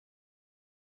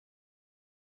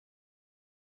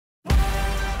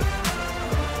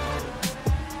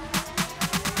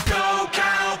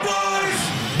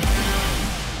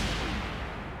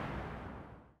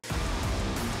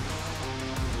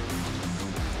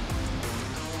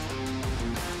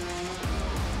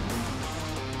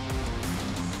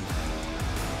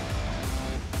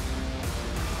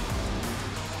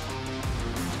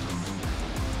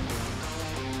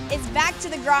Back to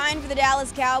the grind for the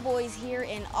Dallas Cowboys here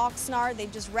in Oxnard. They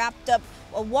just wrapped up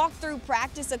a walkthrough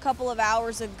practice a couple of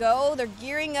hours ago. They're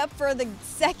gearing up for the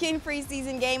second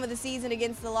preseason game of the season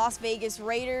against the Las Vegas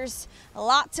Raiders. A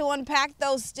lot to unpack,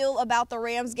 though, still about the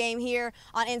Rams game here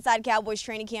on Inside Cowboys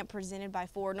Training Camp presented by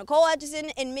Ford. Nicole, Hutchison,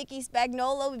 and Mickey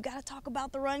Spagnola. We've got to talk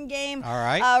about the run game. All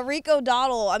right. Rico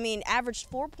Dowdle, averaged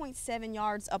 4.7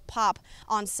 yards a pop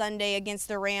on Sunday against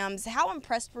the Rams. How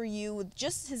impressed were you with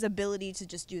just his ability to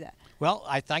just do that? Well,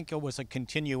 I think it was a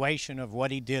continuation of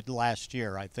what he did last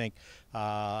year. I think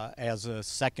as a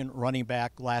second running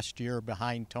back last year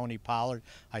behind Tony Pollard,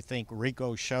 I think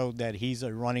Rico showed that he's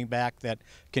a running back that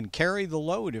can carry the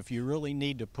load if you really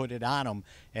need to put it on him.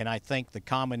 And I think the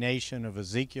combination of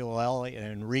Ezekiel Elliott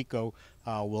and Rico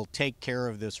will take care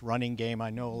of this running game. I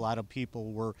know a lot of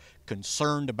people were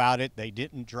concerned about it. They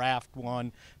didn't draft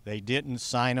one. They didn't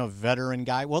sign a veteran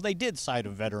guy. Well, they did sign a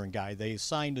veteran guy. They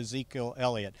signed Ezekiel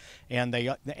Elliott, and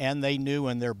they knew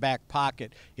in their back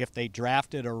pocket if they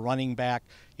drafted a running back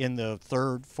in the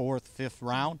third, fourth, fifth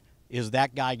round, is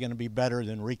that guy going to be better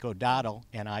than Rico Dowdle?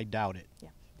 And I doubt it. Yeah.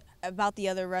 About the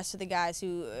rest of the guys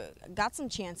who got some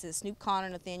chances, Snoop Connor,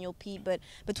 Nathaniel Pete, but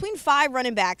between 5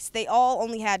 running backs, they all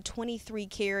only had 23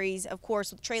 carries. Of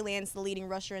course, with Trey Lance, the leading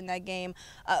rusher in that game,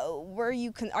 are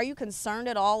you concerned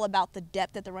at all about the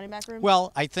depth at the running back room?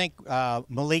 Well, I think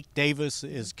Malik Davis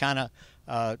is kind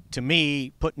of, to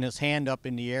me, putting his hand up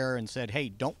in the air and said, hey,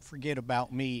 don't forget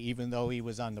about me, even though he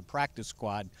was on the practice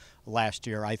squad last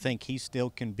year. I think he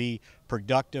still can be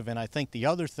productive. And I think the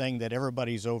other thing that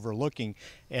everybody's overlooking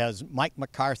is Mike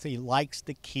McCarthy likes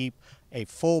to keep a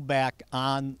fullback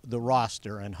on the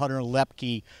roster, and Hunter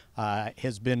Lepke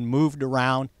has been moved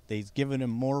around. They've given him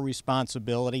more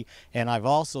responsibility, and I've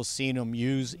also seen him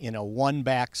used in a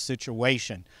one-back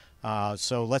situation.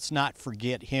 So let's not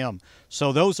forget him.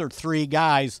 So those are 3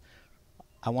 guys.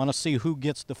 I want to see who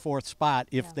gets the 4th spot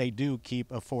if they do keep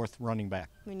a 4th running back.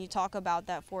 When you talk about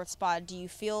that 4th spot, do you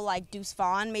feel like Deuce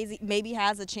Vaughn maybe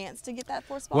has a chance to get that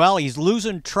 4th spot? Well, he's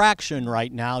losing traction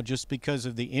right now just because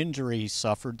of the injury he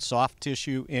suffered, soft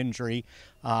tissue injury,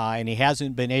 and he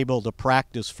hasn't been able to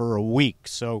practice for a week.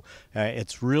 So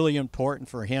it's really important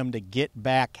for him to get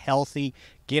back healthy,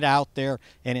 get out there,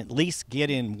 and at least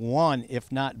get in one,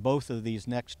 if not both of these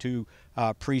next 2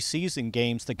 preseason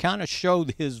games to kind of show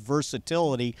his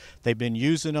versatility. They've been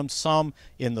using him some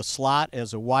in the slot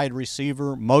as a wide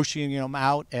receiver, motioning him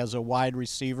out as a wide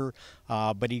receiver.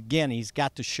 But again, he's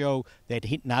got to show that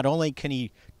he not only can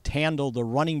he handle the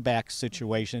running back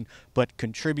situation, but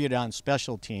contribute on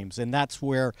special teams. And that's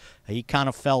where he kind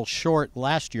of fell short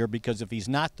last year, because if he's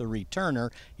not the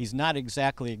returner, he's not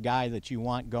exactly a guy that you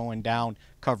want going down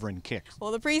covering kicks.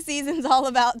 Well, the preseason's all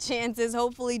about chances.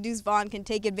 Hopefully Deuce Vaughn can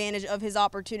take advantage of his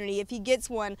opportunity if he gets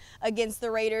one against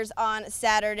the Raiders on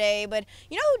Saturday. But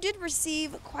you know who did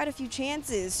receive quite a few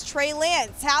chances? Trey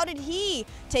Lance. How did he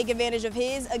take advantage of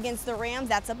his against the Rams?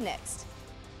 That's up next.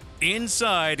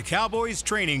 Inside Cowboys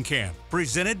Training Camp,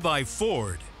 presented by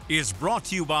Ford, is brought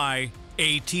to you by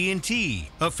AT&T,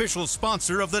 official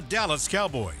sponsor of the Dallas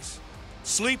Cowboys.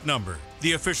 Sleep Number,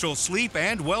 the official sleep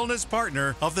and wellness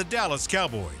partner of the Dallas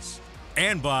Cowboys.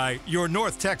 And by your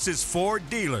North Texas Ford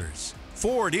dealers.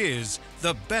 Ford is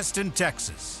the best in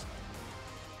Texas.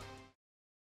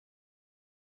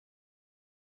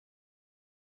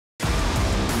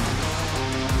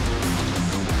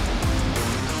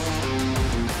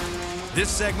 This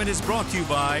segment is brought to you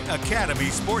by Academy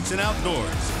Sports and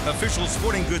Outdoors, official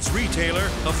sporting goods retailer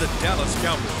of the Dallas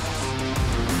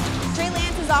Cowboys. Trey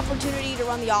Lance's opportunity to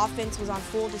run the offense was on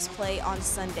full display on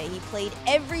Sunday. He played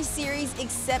every series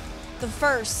except the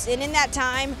first, and in that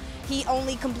time, he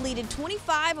only completed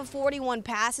 25 of 41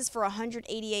 passes for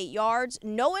 188 yards,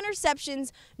 no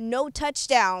interceptions, no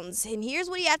touchdowns. And here's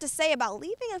what he had to say about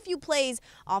leaving a few plays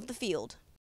off the field.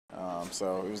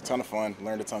 So it was a ton of fun,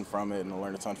 learned a ton from it, and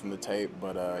learned a ton from the tape.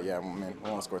 But, yeah, we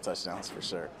want to score touchdowns for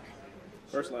sure.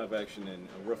 First live action in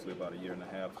roughly about a year and a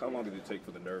half. How long did it take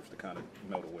for the nerves to kind of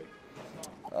melt away?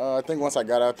 I think once I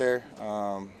got out there,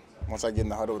 once I get in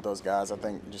the huddle with those guys, I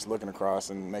think just looking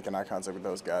across and making eye contact with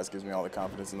those guys gives me all the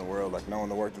confidence in the world. Like knowing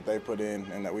the work that they put in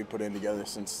and that we put in together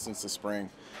since the spring,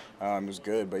 it was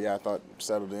good. But, yeah, I thought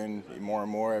settled in more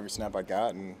and more every snap I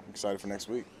got, and excited for next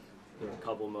week. There were a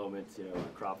couple moments,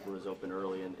 Cropper was open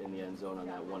early in the end zone on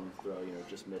that one throw,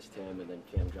 just missed him, and then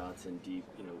Cam Johnson deep.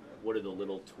 What are the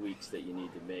little tweaks that you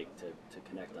need to make to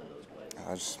connect on those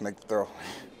plays? Just make the throw.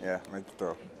 Yeah, make the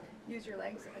throw. Use your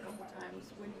legs a couple times.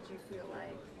 When did you feel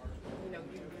like, you knew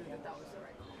that was the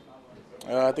right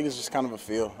call? I think it's just kind of a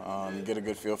feel. You get a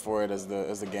good feel for it as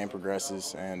the game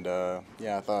progresses, and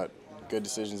yeah, I thought good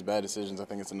decisions, bad decisions. I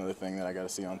think it's another thing that I got to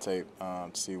see on tape to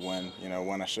see when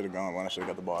I should have gone, when I should have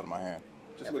got the ball out of my hand.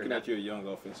 Just looking at your young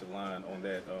offensive line on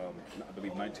that, I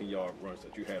believe 19-yard runs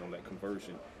that you had on that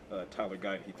conversion, Tyler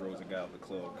Guyton, he throws a guy out of the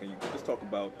club. Can you just talk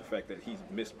about the fact that he's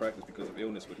missed practice because of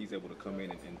illness, but he's able to come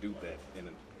in and do that in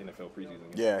an NFL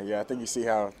preseason game? Yeah. I think you see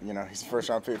how he's a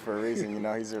first-round pick for a reason.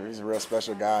 He's a real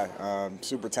special guy,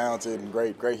 super talented and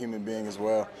great human being as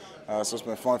well. So it's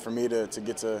been fun for me to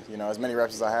get to as many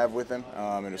reps as I have with him,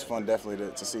 and it's fun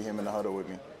definitely to see him in the huddle with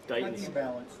me. How do you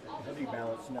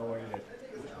balance knowing that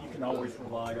you can always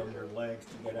rely on your legs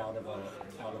to get out of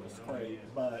a scrape,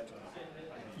 but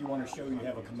you want to show you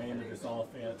have a command of this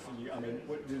offense? And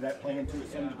did that play into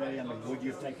it some today? Would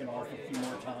you have taken off a few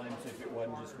more times if it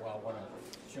wasn't just, well, I want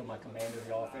to show my command of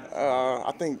the offense?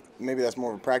 I think maybe that's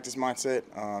more of a practice mindset.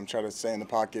 Try to stay in the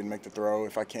pocket and make the throw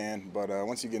if I can. But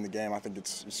once you get in the game, I think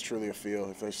it's truly a feel.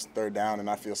 If there's third down and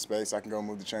I feel space, I can go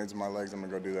move the chains with my legs. I'm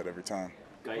going to go do that every time.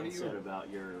 Guyton said about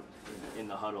in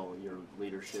the huddle, your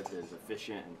leadership is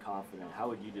efficient and confident. How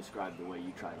would you describe the way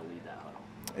you try to lead that huddle?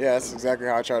 Yeah, that's exactly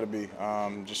how I try to be.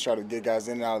 Just try to get guys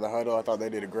in and out of the huddle. I thought they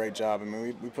did a great job.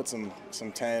 We put some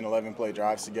 10, 11 play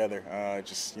drives together. It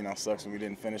just sucks when we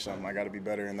didn't finish them. I got to be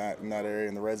better in that area,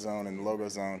 in the red zone and the logo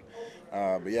zone.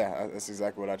 But yeah, that's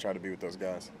exactly what I try to be with those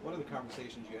guys. What are the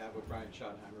conversations you have with Brian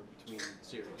Schottenheimer between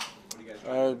series? What do you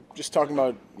guys just talking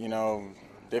about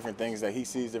different things that he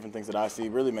sees, different things that I see,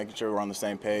 really making sure we're on the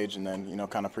same page, and then,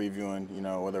 kind of previewing,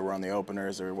 whether we're on the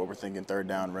openers or what we're thinking third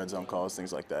down, red zone calls,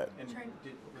 things like that. And you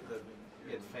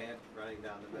had Fant running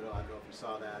down the middle, I don't know if you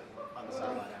saw that on the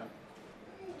sideline.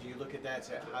 Do you look at that and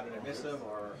say, how did I miss him,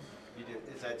 or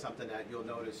is that something that you'll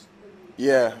notice on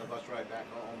the bus ride back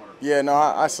home? Or? Yeah, no,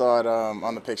 I saw it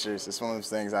on the pictures. It's one of those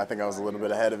things, I think I was a little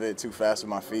bit ahead of it, too fast with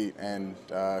my feet, and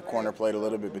corner played a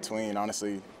little bit between.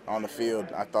 Honestly, on the field,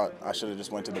 I thought I should have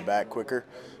just went to the back quicker.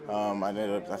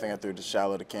 I think I threw it to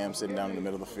shallow to Cam sitting down in the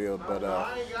middle of the field. But,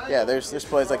 yeah, there's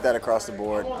plays like that across the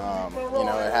board.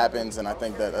 It happens, and I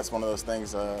think that's one of those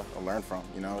things I learn from.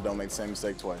 Don't make the same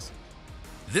mistake twice.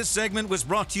 This segment was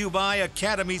brought to you by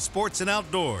Academy Sports and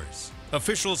Outdoors,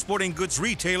 official sporting goods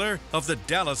retailer of the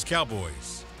Dallas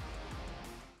Cowboys.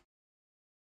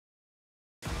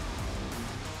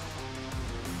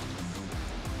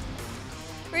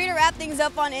 Ready to wrap things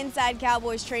up on Inside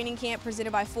Cowboys training camp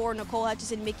presented by Ford. Nicole,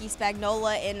 Hutchison, Mickey,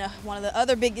 Spagnola, and one of the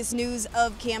other biggest news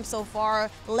of camp so far,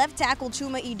 left tackle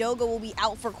Chuma Edoga will be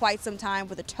out for quite some time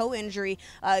with a toe injury.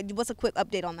 What's a quick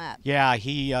update on that? Yeah,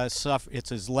 he suffered. It's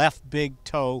his left big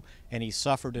toe, and he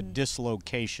suffered a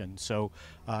dislocation. So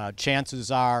chances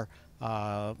are,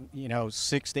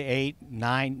 6 to 8,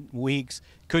 9 weeks,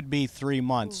 could be 3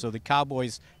 months. So the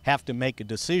Cowboys have to make a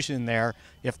decision there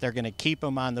if they're going to keep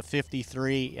him on the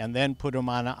 53 and then put him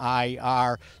on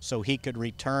IR so he could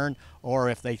return, or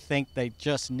if they think they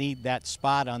just need that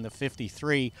spot on the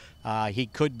 53, he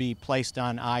could be placed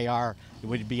on IR. It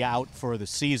would be out for the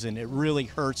season. It really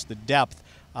hurts the depth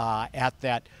at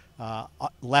that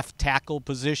left tackle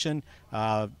position.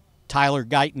 Tyler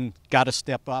Guyton got to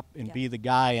step up and be the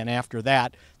guy, and after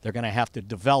that, they're going to have to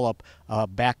develop a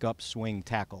backup swing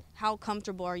tackle. How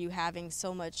comfortable are you having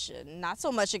not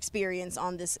so much experience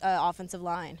on this offensive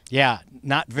line? Yeah,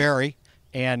 not very.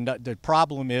 And the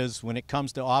problem is when it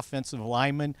comes to offensive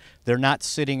linemen, they're not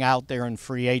sitting out there in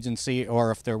free agency,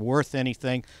 or if they're worth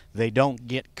anything, they don't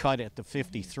get cut at the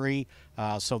 53.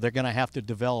 So they're going to have to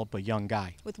develop a young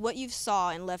guy. With what you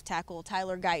saw in left tackle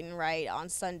Tyler Guyton, right, on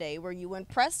Sunday, were you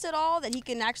impressed at all that he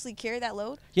can actually carry that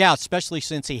load? Yeah, especially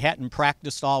since he hadn't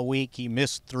practiced all week. He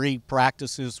missed 3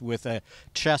 practices with a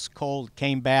chest cold,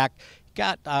 came back.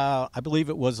 Got, I believe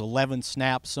it was 11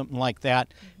 snaps, something like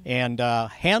that, and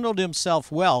handled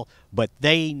himself well, but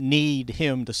they need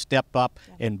him to step up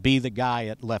and be the guy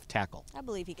at left tackle. I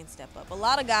believe he can step up. A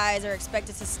lot of guys are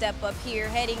expected to step up here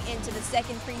heading into the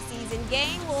second preseason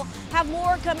game. We'll have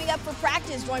more coming up for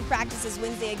practice. Joint practices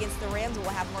Wednesday against the Rams, and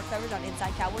we'll have more coverage on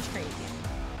Inside Cowboys Training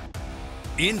Camp.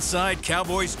 Inside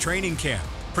Cowboys Training Camp,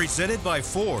 presented by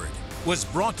Ford, was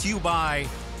brought to you by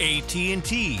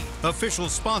AT&T, official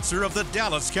sponsor of the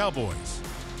Dallas Cowboys.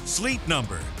 Sleep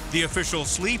Number, the official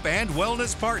sleep and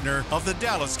wellness partner of the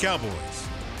Dallas Cowboys.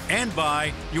 And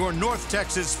by your North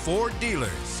Texas Ford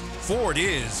dealers. Ford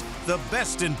is the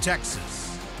best in Texas.